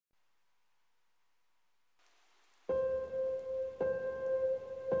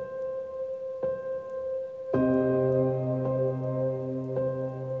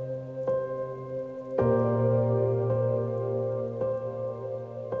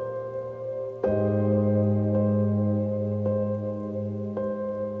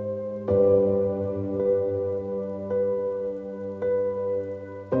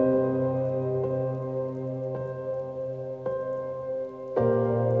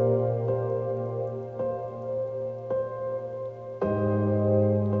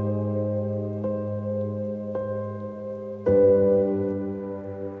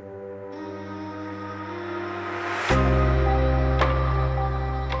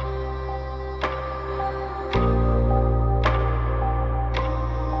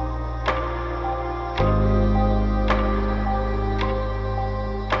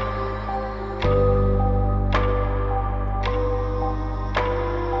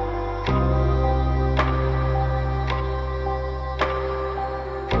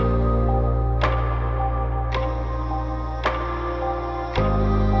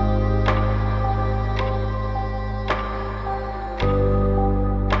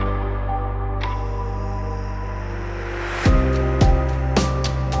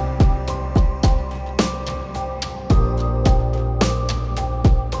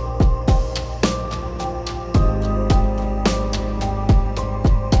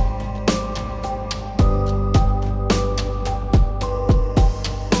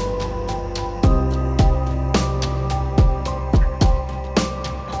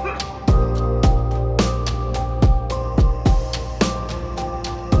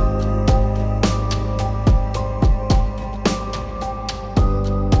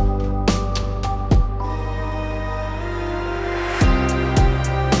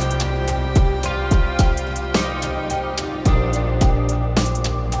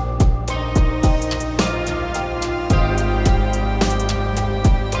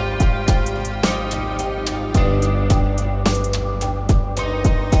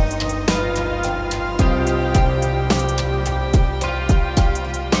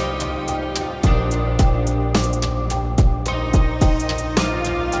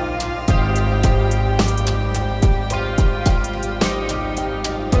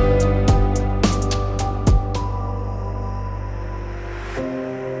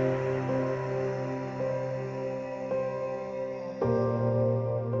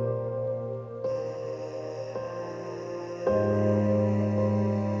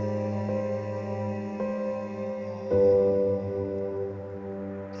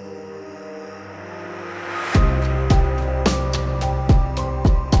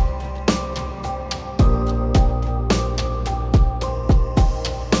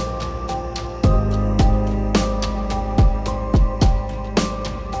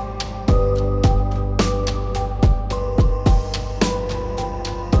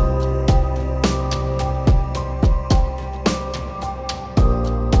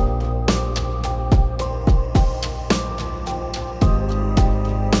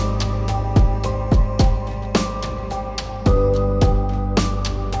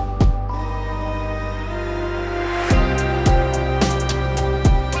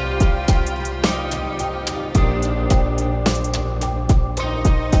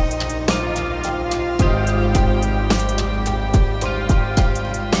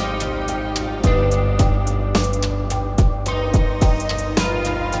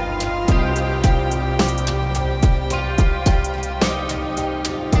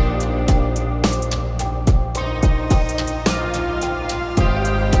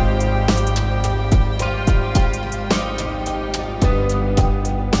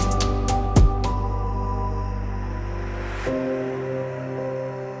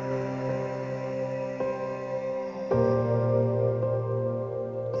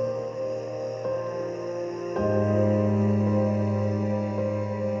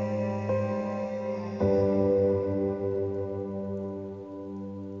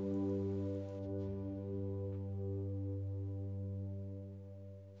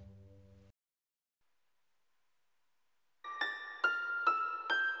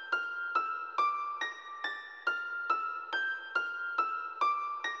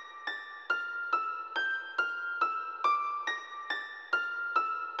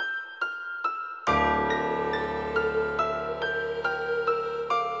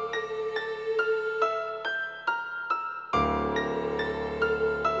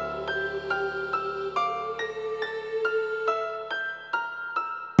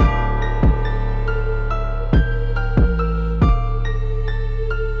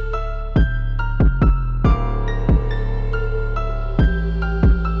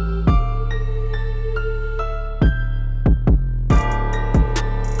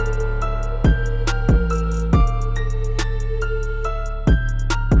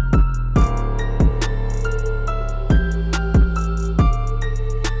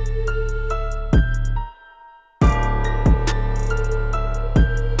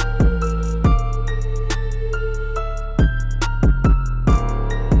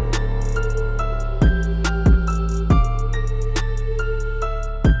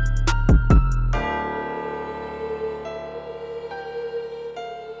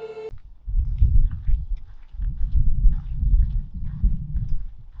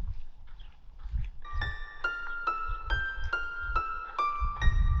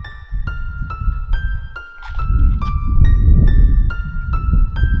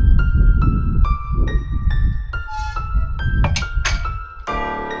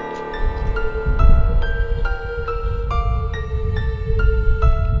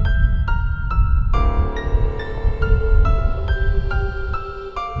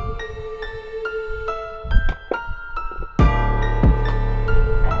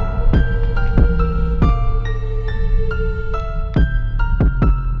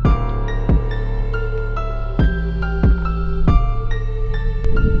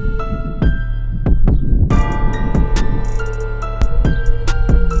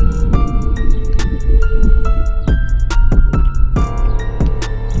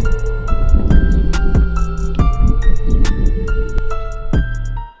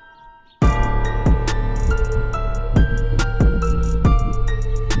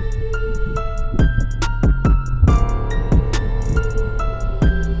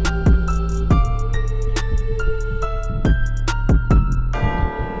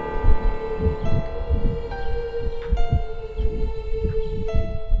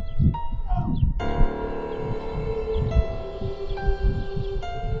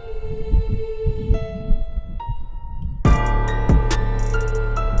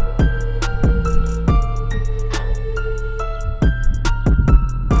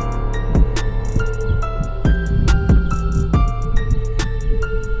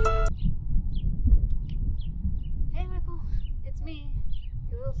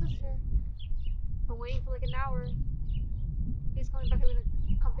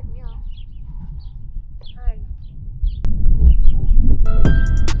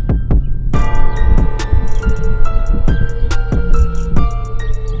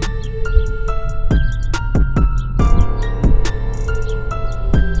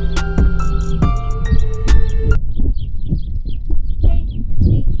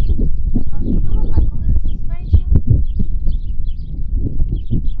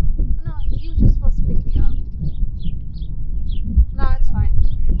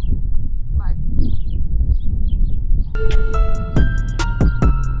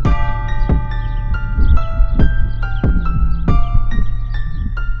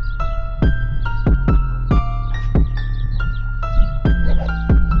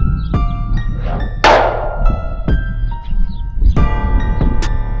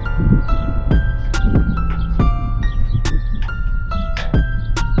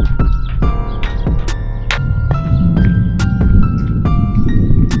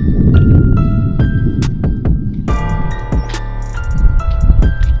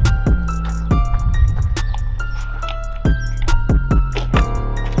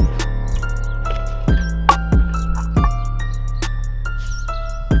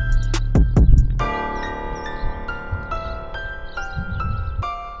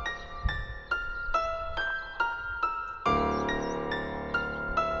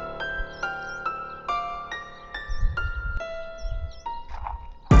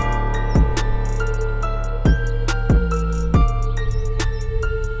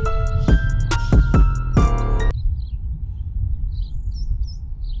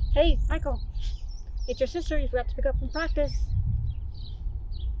your sister you forgot to pick up from practice.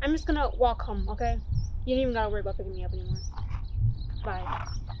 I'm just gonna walk home, okay? You don't even gotta worry about picking me up anymore. Bye.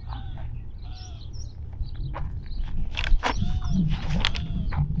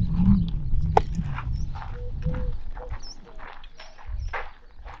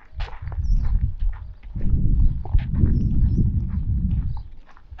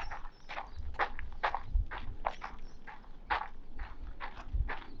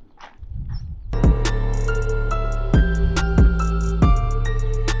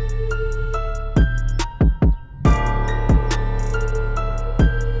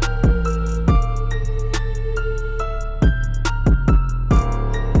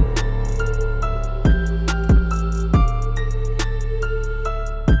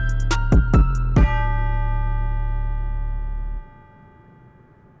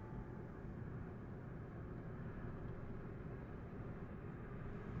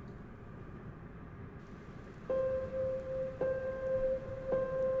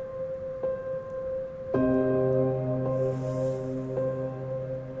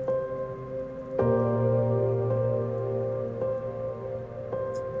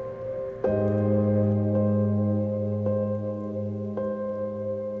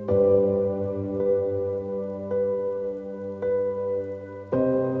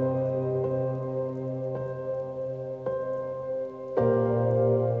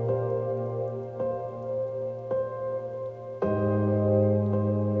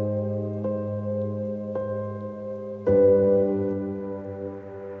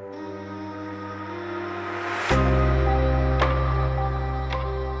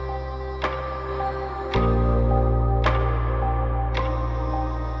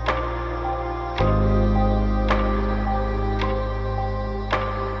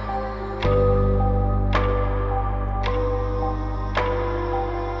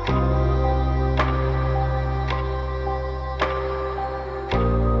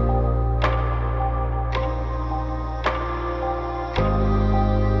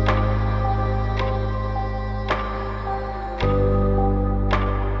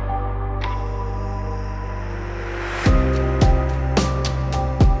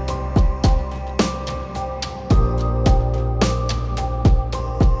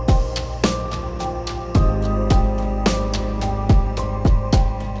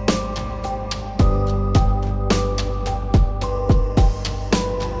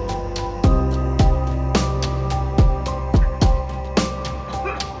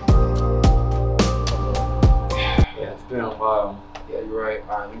 Yeah, you're right.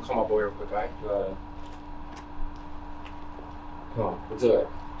 Alright, let me call my boy real quick, alright? Come on, it's alright.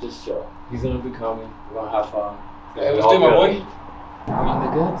 Just chill. He's gonna be coming. We're gonna have fun. Hey, what's good, my boy? You in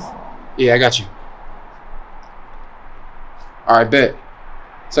the goods? Yeah, I got you. Alright, bet.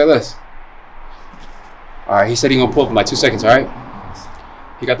 Say less. Alright, he said he gonna pull up in like 2 seconds, alright?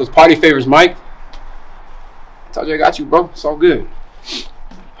 He got those party favors, Mike. I told you I got you, bro. It's all good.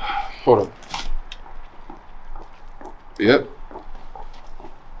 Hold up. Yep.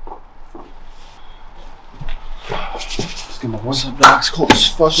 Let's get my boy. What's up, dog? It's cold as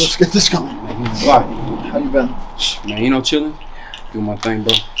fuck. Let's get this going. Why? How you been? Man, you know, chilling. Doing my thing,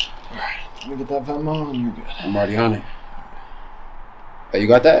 bro. Alright, let me get that Venmo and you're good. I'm already on it. Hey, you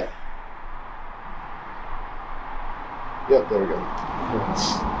got that? Yep, there we go. Alright.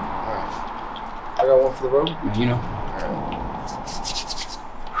 I got one for the road. Man, you know.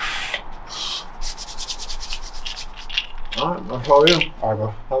 Alright, I'll call you. Alright,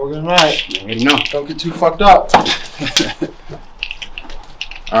 bro. Have a good night. You already know. Don't get too fucked up.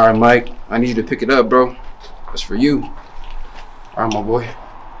 Alright, Mike. I need you to pick it up, bro. That's for you. Alright, my boy.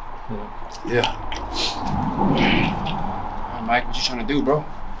 Yeah. Alright, Mike, what you trying to do, bro?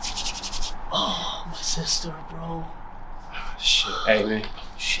 Oh, my sister, bro. Shit. Hey, man.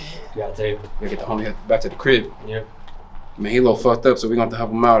 Shit. You gotta take it. We gotta get the homie back to the crib. Yep. Man, he a little fucked up, so we gonna have to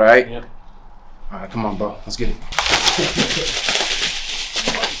help him out, alright? Yep. Alright, come on, bro. Let's get it.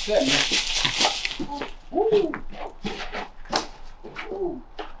 Woo. Woo.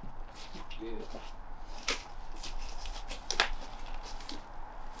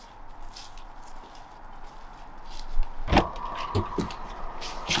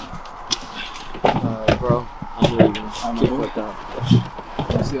 Bro. I'm leaving. I'm Keep leaving. fucked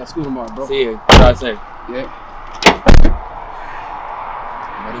up. See you at school tomorrow, bro. See you. Drive safe. Yeah.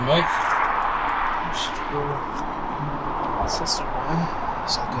 Ready, Mike? My sister, man.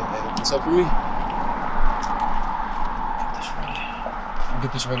 It's all good, man. What's up for me? Get this ready. I'll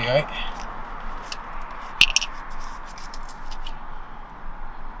get this ready, alright?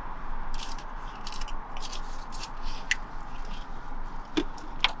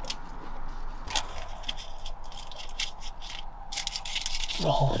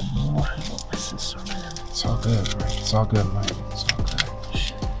 call more. I love my sister, man. It's all good, Mike. It's all good, Mike. It's all good.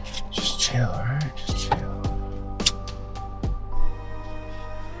 Just chill, alright? Just chill.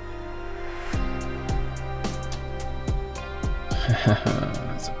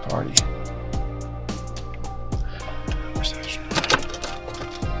 It's a party. Reception.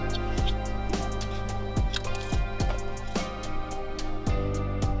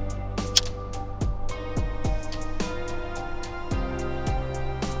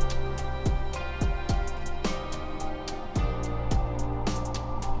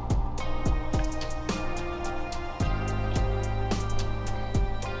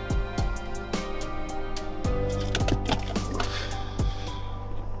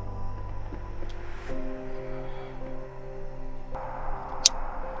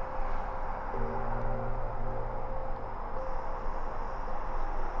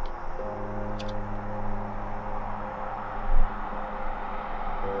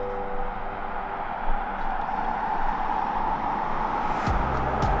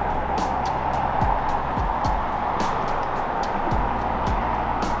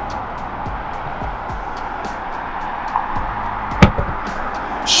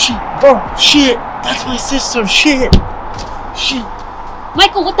 Bro, shit! That's my sister, shit! Shit!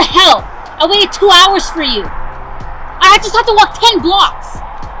 Michael, what the hell? I waited 2 hours for you. I just have to walk 10 blocks.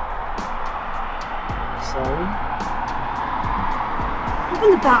 Sorry?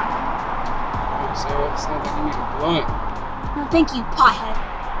 Open the back. Sarah, it sounds like you need a blunt. No, thank you, pothead.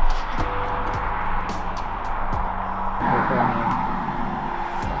 Okay, man.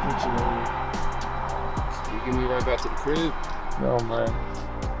 I'll get you later. Can you get me right back to the crib? No, man.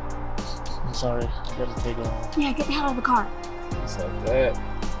 I'm sorry. I gotta take it home. Yeah, get the hell out of the car. It's like that.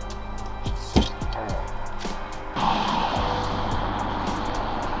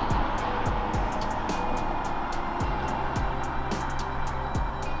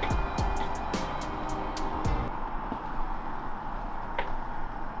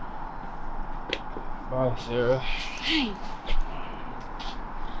 Bye, Sarah. Hey.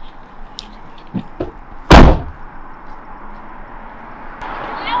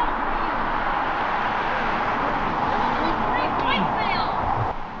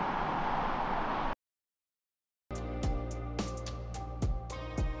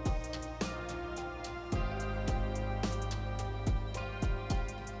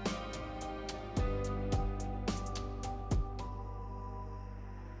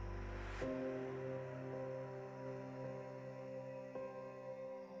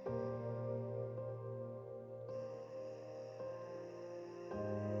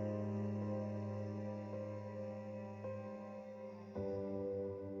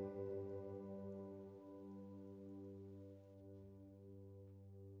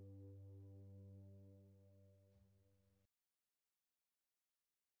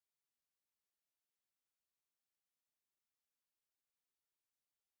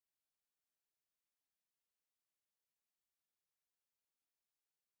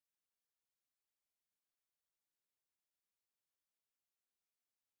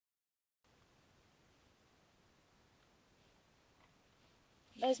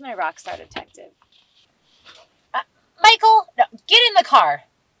 There's my rock star detective. Michael, no, get in the car.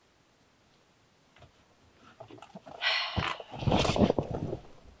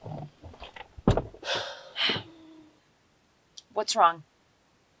 What's wrong?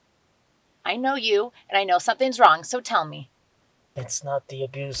 I know you, and I know something's wrong, so tell me. It's not the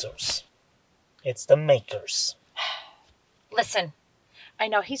abusers. It's the makers. Listen, I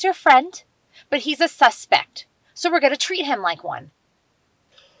know he's your friend, but he's a suspect, so we're going to treat him like one.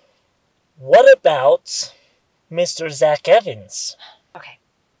 What about Mr. Zach Evans? Okay.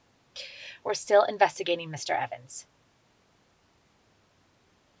 We're still investigating Mr. Evans.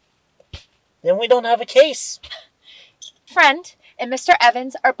 Then we don't have a case. Friend and Mr.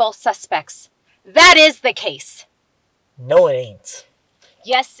 Evans are both suspects. That is the case. No, it ain't.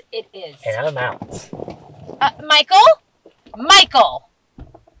 Yes, it is. And I'm out. Michael? Michael!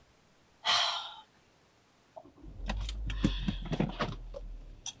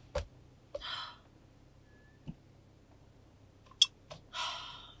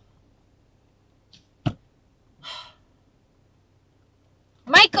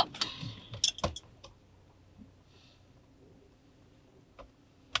 Michael!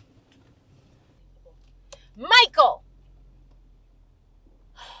 Michael!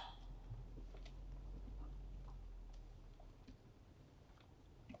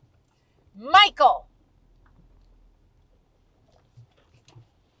 Michael!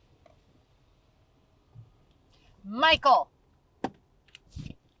 Michael!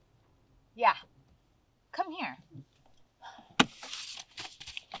 Yeah. Come here.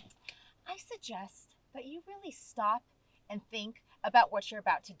 suggest that you really stop and think about what you're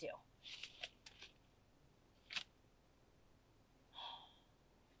about to do.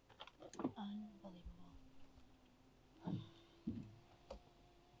 Unbelievable.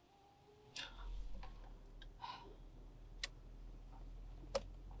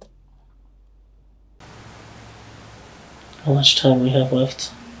 How much time we have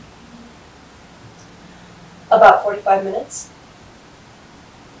left? About 45 minutes.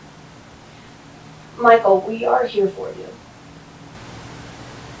 Michael, we are here for you.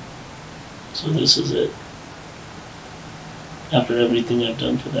 So this is it. After everything I've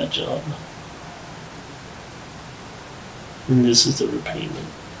done for that job. And this is the repayment.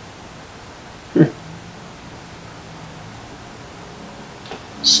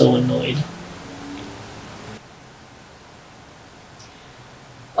 So annoyed.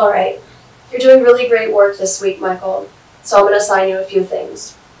 Alright. You're doing really great work this week, Michael. So I'm going to assign you a few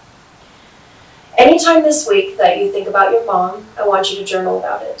things. Anytime this week that you think about your mom, I want you to journal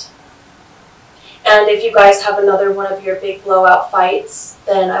about it. And if you guys have another one of your big blowout fights,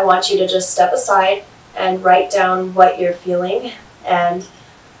 then I want you to just step aside and write down what you're feeling and,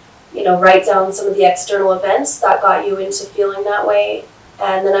 write down some of the external events that got you into feeling that way.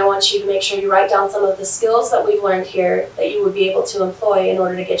 And then I want you to make sure you write down some of the skills that we've learned here that you would be able to employ in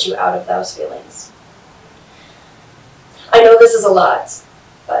order to get you out of those feelings. I know this is a lot,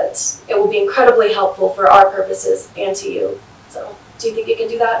 but it will be incredibly helpful for our purposes and to you. So, do you think you can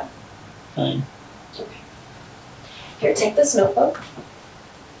do that? Fine. Okay. Here, take this notebook.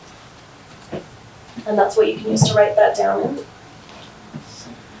 And that's what you can use to write that down in.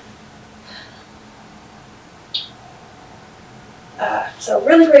 So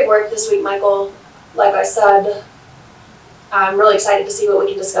really great work this week, Michael. Like I said, I'm really excited to see what we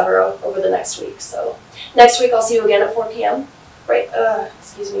can discover over the next week. So next week I'll see you again at 4 p.m. Right,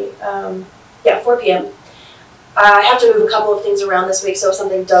 excuse me. 4 p.m. I have to move a couple of things around this week, so if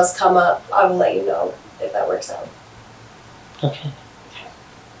something does come up, I will let you know if that works out. Okay.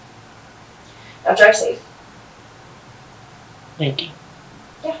 Now drive safe. Thank you.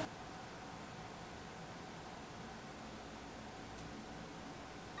 Yeah.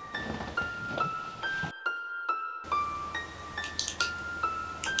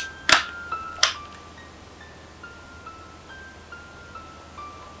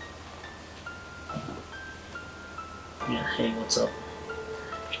 Yeah, hey, what's up?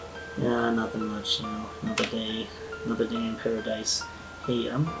 Yeah, nothing much, another day in paradise. Hey,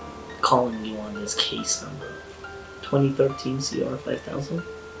 I'm calling you on this case number. 2013 CR 5000.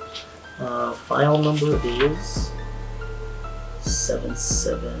 File number is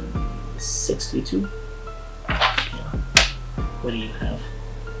 77632. Yeah. What do you have?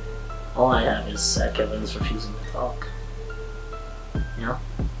 All I have is Zach Evans refusing to talk. Yeah?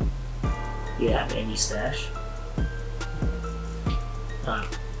 You have any stash?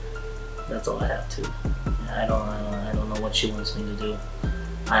 That's all I have too. I don't know what she wants me to do.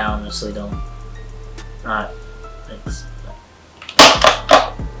 I honestly don't. Alright, thanks.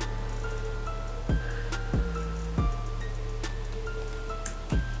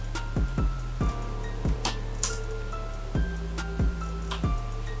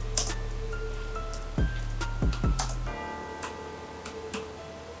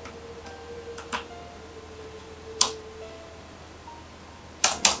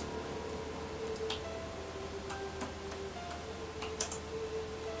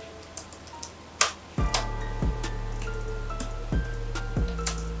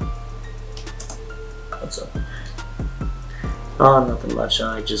 What's up? Nothing much.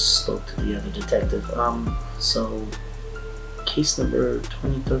 I just spoke to the other detective. So, case number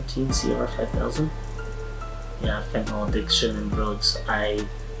 2013 CR 5000? Yeah, fentanyl addiction and drugs. I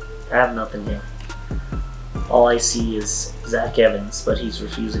have nothing here. All I see is Zach Evans, but he's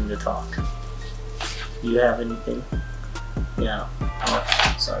refusing to talk. You have anything? Yeah.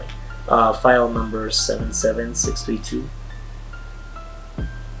 Oh, sorry. File number 77632.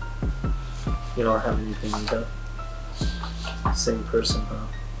 You don't have anything either. Same person, huh?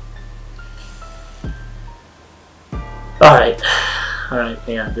 Alright,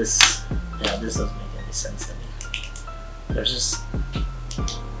 yeah, this doesn't make any sense to me. There's just,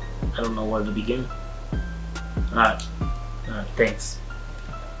 I don't know where to begin. Alright, thanks.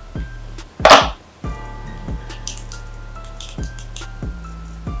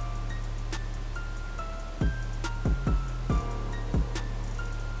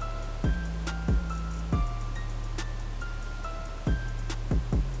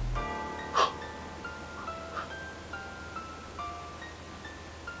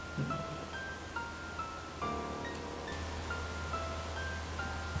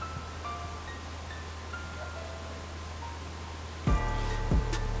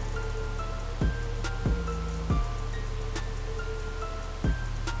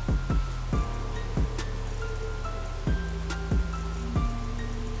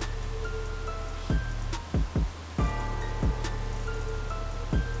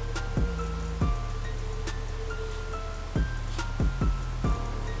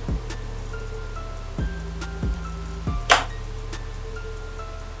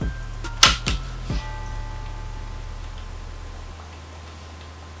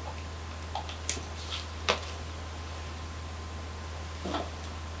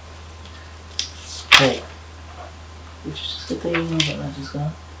 Hey, did you just get the email that I just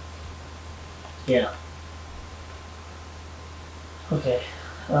got? Yeah. Okay.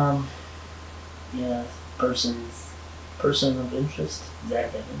 Yeah, person of interest,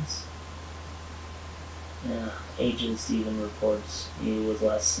 Zach Evans. Yeah, Agent Steven reports he was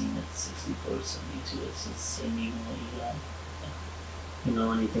last seen at 6472. It's the same email you got. You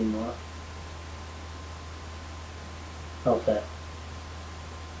know anything more? Okay.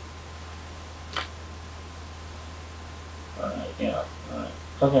 Alright, yeah, alright.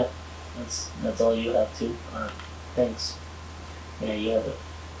 Okay. That's all you have too? Alright. Thanks. Yeah, you have it.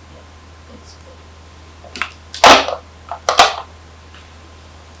 Yeah, thanks.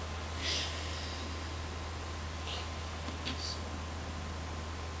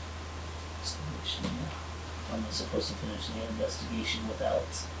 I'm not supposed to finish the investigation without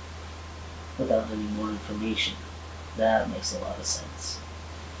any more information. That makes a lot of sense.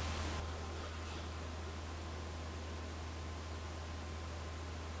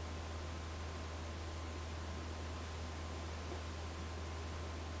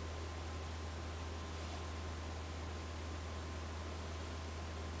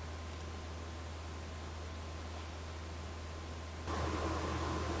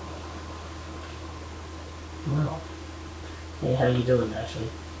 Well, hey, how you doing, Ashley?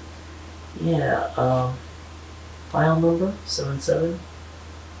 Yeah, file number 77,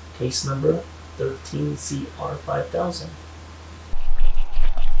 case number 13CR5000.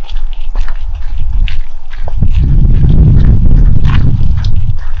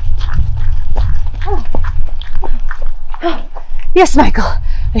 Yes, Michael.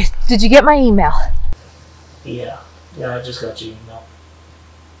 Did you get my email? Yeah, I just got your email.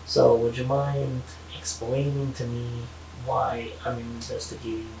 So, would you mind explaining to me why I'm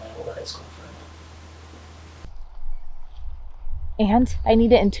investigating my old high school friend? And I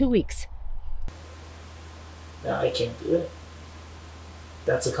need it in 2 weeks. No, I can't do it.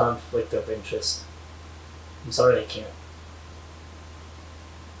 That's a conflict of interest. I'm sorry I can't.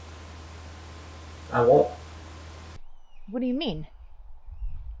 I won't. What do you mean?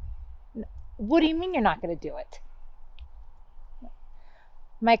 What do you mean you're not going to do it?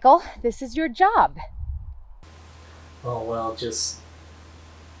 Michael, this is your job. Oh, well, just...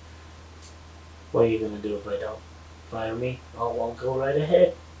 What are you gonna do if I don't? Fire me? Oh, well, go right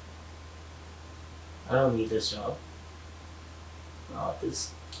ahead. I don't need this job. Oh,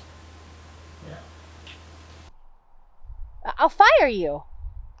 this... Yeah. I'll fire you.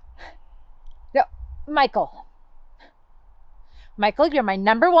 No, Michael. Michael, you're my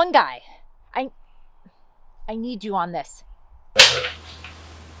 #1 guy. I need you on this.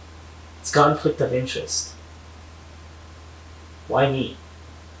 It's conflict of interest. Why me?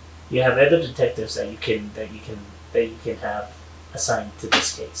 You have other detectives that you can have assigned to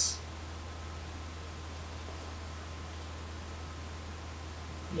this case.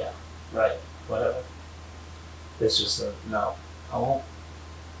 Yeah, right. Whatever. It's just a no. I won't.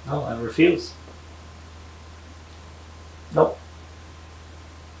 No, I refuse. Nope.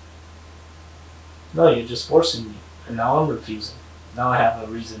 No, you're just forcing me, and now I'm refusing. Now I have a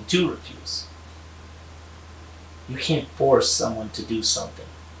reason to refuse. You can't force someone to do something.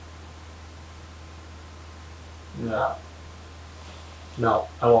 No. No,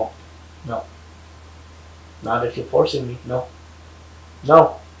 I won't. No. Not if you're forcing me. No.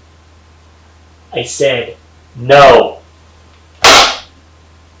 No. I said no.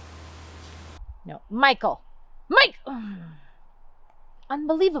 No, Michael. Mike!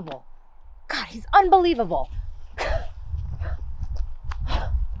 Unbelievable. God, he's unbelievable.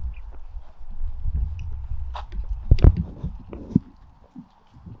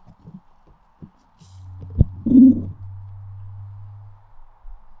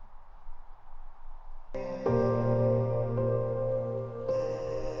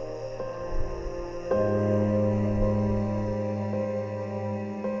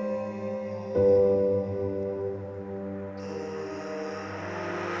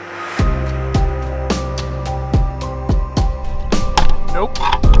 Nope.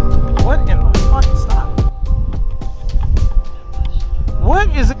 What in the fuck? Stop. What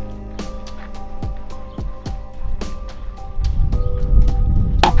is it?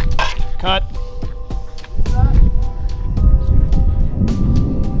 Cut.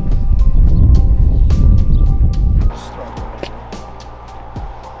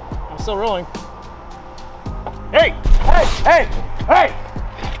 I'm still rolling. Hey! Hey! Hey! Hey!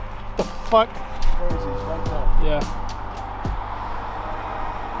 What the fuck? Yeah.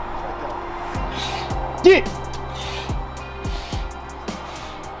 Get!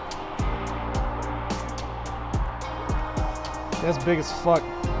 That's big as fuck.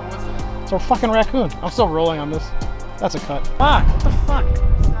 It's a fucking raccoon. I'm still rolling on this. That's a cut. Fuck! What the fuck?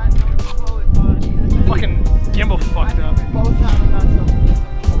 Fucking gimbal fucked up.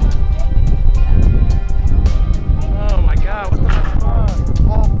 Oh my god, what the fuck?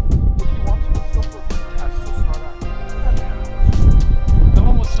 That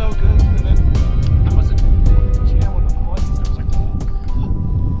one was so good, and then I must have jammed one of the buttons. I was like, oh.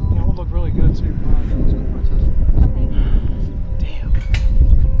 That one looked really good too. Let's go for a test. Damn.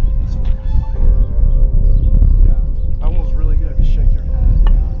 That's fucking funny. Yeah. That one was really good. You shake your head.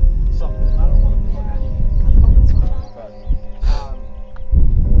 Yeah. Something. I don't want to put any.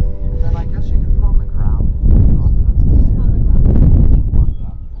 Then I guess you can throw on the ground.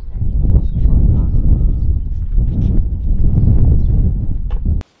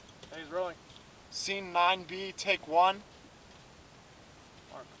 Hey, he's rolling. Scene 9B, take 1.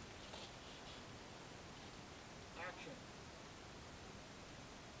 Mark. Action.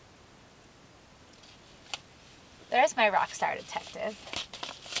 There's my rock star detective.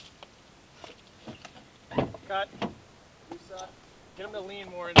 Cut. Lisa. Get him to lean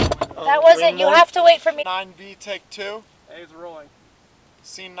more into the window. That wasn't. You have to wait for me. 9B, take 2. Hey, he's rolling.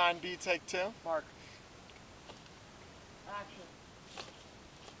 Scene 9B, take 2. Mark. Action.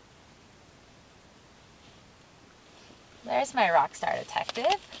 There's my rock star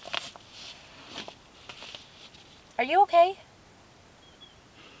detective. Are you okay?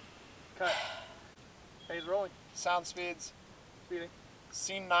 Cut. Hey, he's rolling. Sound speeds. Speeding.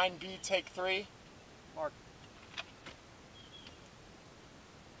 Scene 9B, take 3. Mark.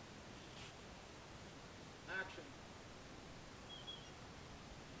 Action.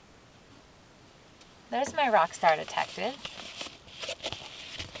 There's my rock star detective.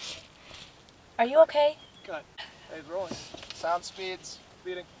 Are you okay? Cut. Hey, he's rolling. Sound speeds.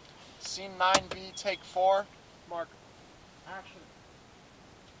 Speeding. Scene 9B, take 4. Mark. Action.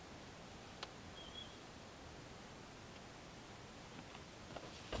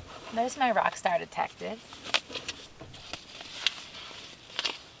 There's my rock star detective.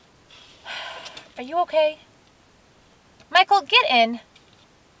 Are you okay? Michael, get in.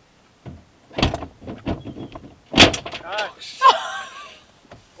 Cut.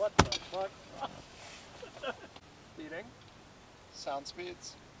 What the fuck? Speeding. Sound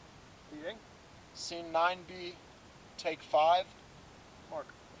speeds. Speeding. Scene 9B, take 5. Mark.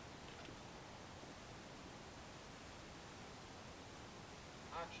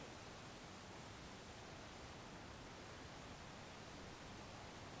 Action.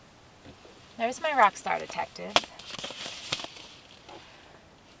 There's my rock star detective.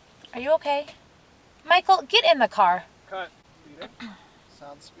 Are you okay? Michael, get in the car. Cut. Speeding.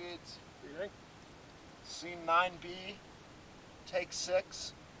 Sound speeds. Speeding. Scene 9B, take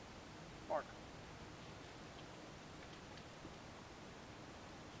 6. Mark.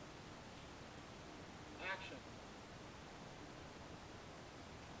 Action.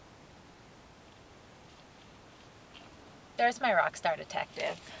 There's my rock star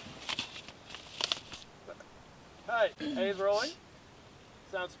detective. Cut. Hey, he's rolling.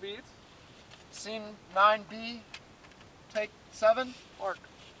 Sound speeds. Scene 9B, take 7. Mark.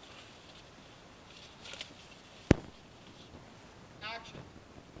 Action.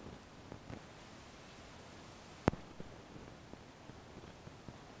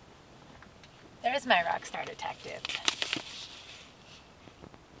 There's my rock star detective.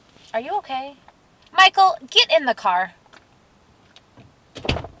 Are you okay? Michael, get in the car.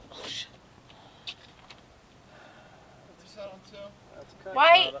 What's that on 2? That's a cut.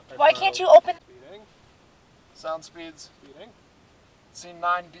 Why can't you open? Speeding. Sound speeds. Speeding. Scene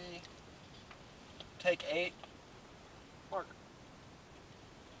 9B, take 8. Mark.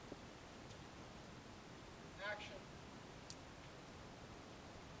 Action.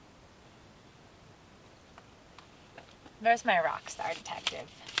 There's my rock star detective.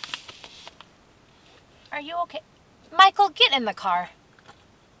 Are you okay? Michael, get in the car.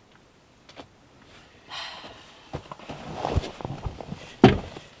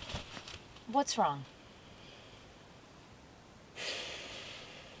 What's wrong?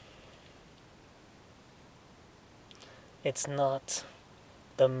 It's not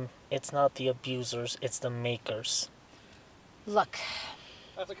the abusers, it's the makers. Look,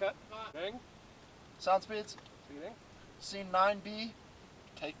 That's a cut. Speeding. Sound speeds. Speeding. Scene 9B,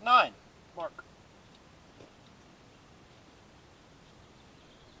 take 9. Mark.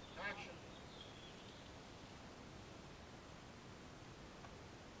 Action.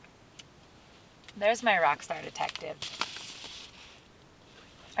 there's my rock star detective.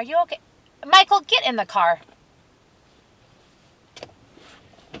 Are you okay? Michael, get in the car.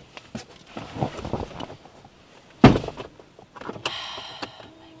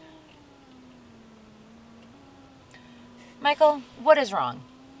 Michael, what is wrong?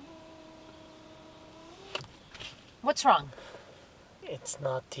 What's wrong? It's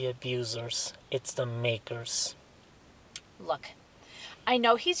not the abusers, it's the makers. Look, I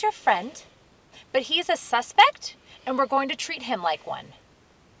know he's your friend, but he's a suspect, and we're going to treat him like one.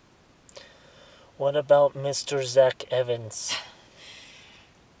 What about Mr. Zach Evans?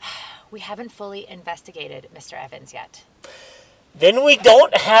 We haven't fully investigated Mr. Evans yet. Then we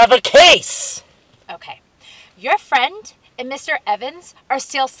don't have a case! Okay. Your friend and Mr. Evans are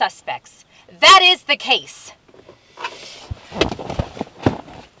still suspects. That is the case.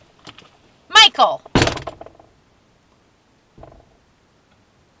 Michael!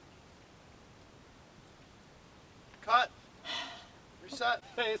 Cut. Reset.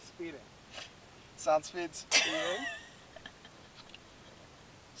 Hey, it's speeding. Sound speeds. Speeding.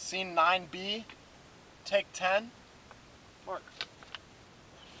 Scene 9B. Take 10. Mark.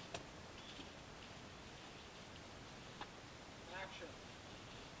 Action.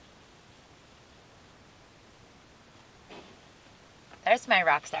 There's my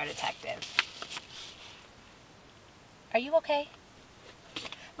rock star detective. Are you okay?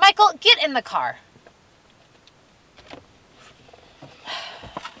 Michael, get in the car.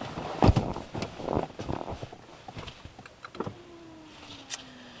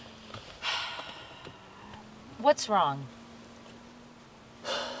 What's wrong?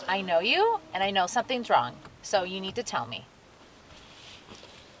 I know you, and I know something's wrong, so you need to tell me.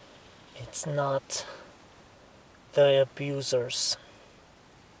 It's not the abusers.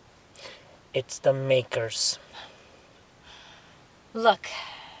 It's the makers. Look,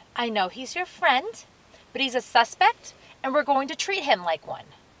 I know he's your friend, but he's a suspect, and we're going to treat him like one.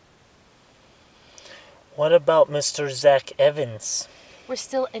 What about Mr. Zach Evans? We're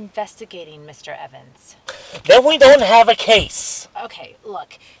still investigating Mr. Evans. Then we don't have a case. Okay,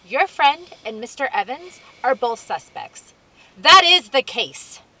 look, your friend and Mr. Evans are both suspects. That is the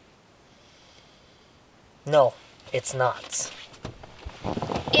case. No, it's not.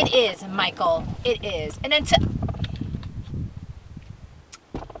 It is, Michael. It is. And until...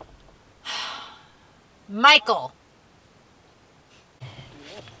 Michael!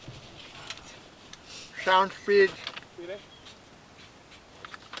 Sound speeds. Speeding.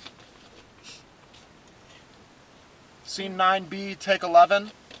 Scene 9B. Take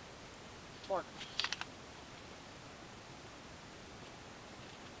 11. Mark.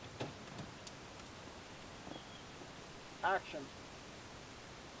 Action.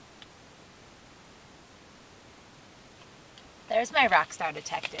 There's my rock star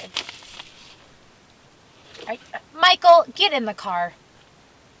detective. Michael, get in the car.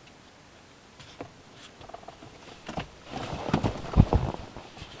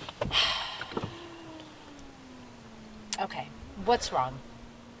 Okay, what's wrong?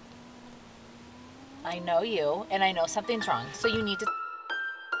 I know you, and I know something's wrong, so you need to...